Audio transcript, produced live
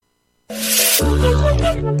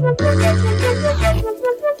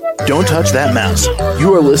Don't touch that mouse.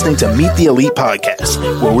 You are listening to Meet the Elite Podcast,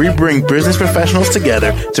 where we bring business professionals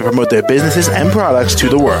together to promote their businesses and products to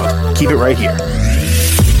the world. Keep it right here.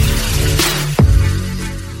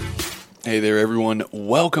 Hey there, everyone.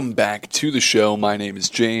 Welcome back to the show. My name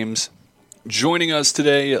is James. Joining us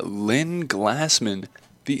today, Lynne Glassman,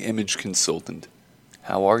 the image consultant.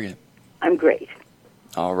 How are you? I'm great.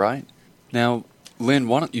 All right. Now, Lynne,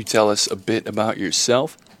 why don't you tell us a bit about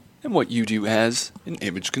yourself and what you do as an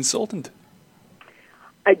image consultant?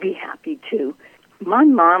 I'd be happy to. My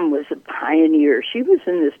mom was a pioneer. She was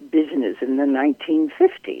in this business in the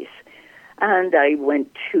 1950s. And I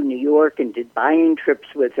went to New York and did buying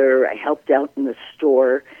trips with her. I helped out in the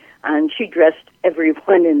store. And she dressed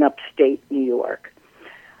everyone in upstate New York.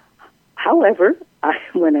 However,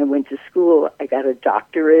 when I went to school, I got a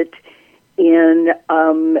doctorate in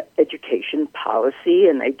education policy,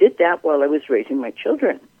 and I did that while I was raising my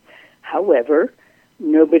children. However,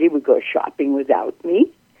 nobody would go shopping without me,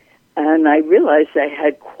 and I realized I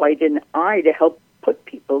had quite an eye to help put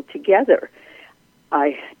people together.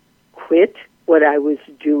 I quit what I was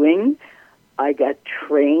doing. I got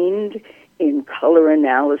trained in color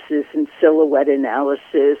analysis and silhouette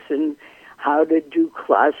analysis and how to do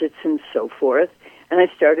closets and so forth. And I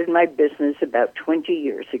started my business about 20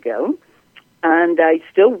 years ago. And I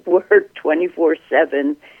still work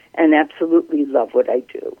 24/7 and absolutely love what I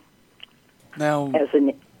do. Now, As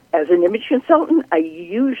an image consultant, I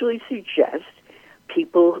usually suggest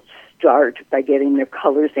people start by getting their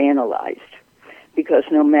colors analyzed, because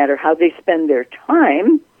no matter how they spend their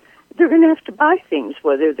time, they're going to have to buy things,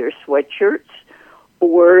 whether they're sweatshirts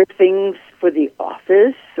or things for the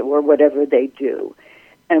office or whatever they do.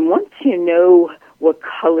 And once you know what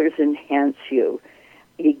colors enhance you,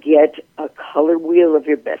 you get a color wheel of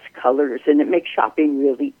your best colors, and it makes shopping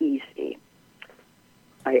really easy.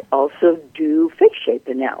 I also do face shape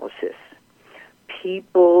analysis.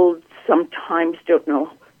 People sometimes don't know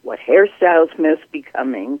what hairstyles must be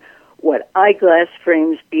coming, what eyeglass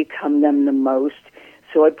frames become them the most.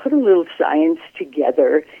 So I put a little science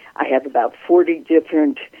together. I have about 40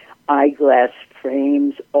 different eyeglass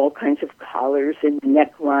frames, all kinds of collars and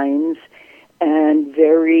necklines, and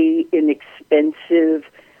very inexpensive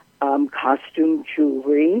costume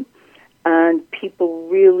jewelry. And people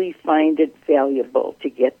really find it valuable to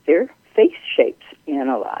get their face shapes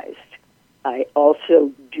analyzed. I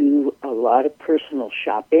also do a lot of personal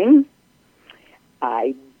shopping.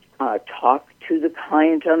 I talk to the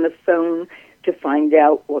client on the phone to find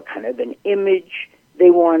out what kind of an image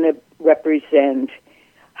they want to represent,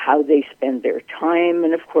 how they spend their time,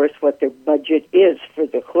 and, of course, what their budget is for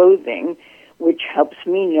the clothing, which helps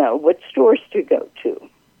me know what stores to go to.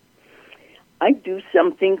 I do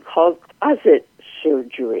something called closet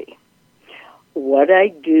surgery. What I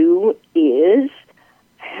do is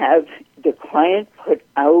have the client put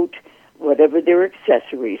out whatever their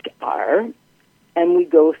accessories are, and we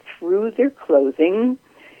go through their clothing,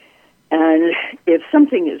 and if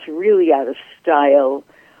something is really out of style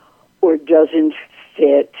or doesn't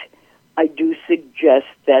fit, I do suggest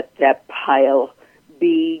that that pile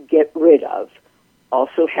be get rid of.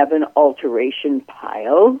 Also have an alteration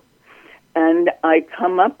pile, and I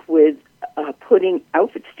come up with putting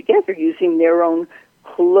outfits together using their own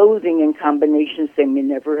clothing and combinations they may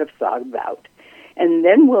never have thought about. And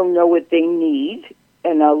then we'll know what they need,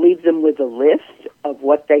 and I'll leave them with a list of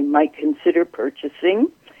what they might consider purchasing,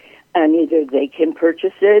 and either they can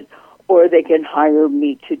purchase it or they can hire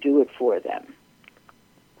me to do it for them.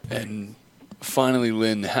 and finally,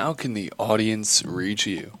 Lynne, how can the audience reach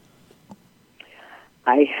you?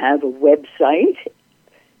 I have a website,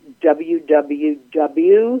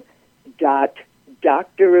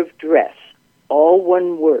 www.doctorofdress, all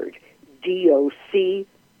one word,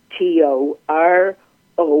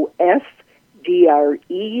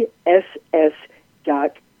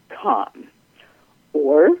 DoctorofDress.com.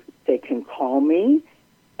 Or they can call me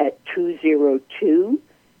at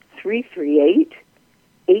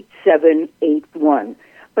 202-338-8781.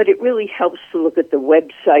 But it really helps to look at the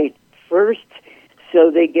website first so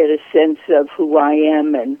they get a sense of who I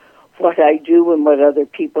am and what I do and what other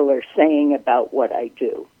people are saying about what I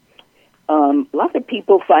do. A lot of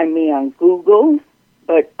people find me on Google,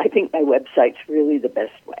 but I think my website's really the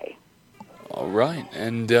best way. All right.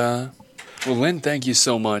 And, well, Lynne, thank you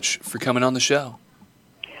so much for coming on the show.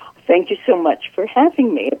 Thank you so much for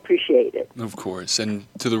having me. Appreciate it. Of course. And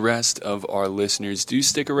to the rest of our listeners, do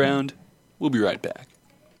stick around. We'll be right back.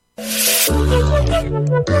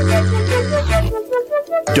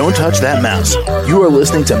 Don't touch that mouse. You are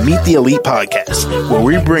listening to Meet the Elite Podcast, where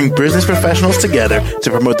we bring business professionals together to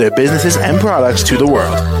promote their businesses and products to the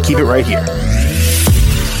world. Keep it right here.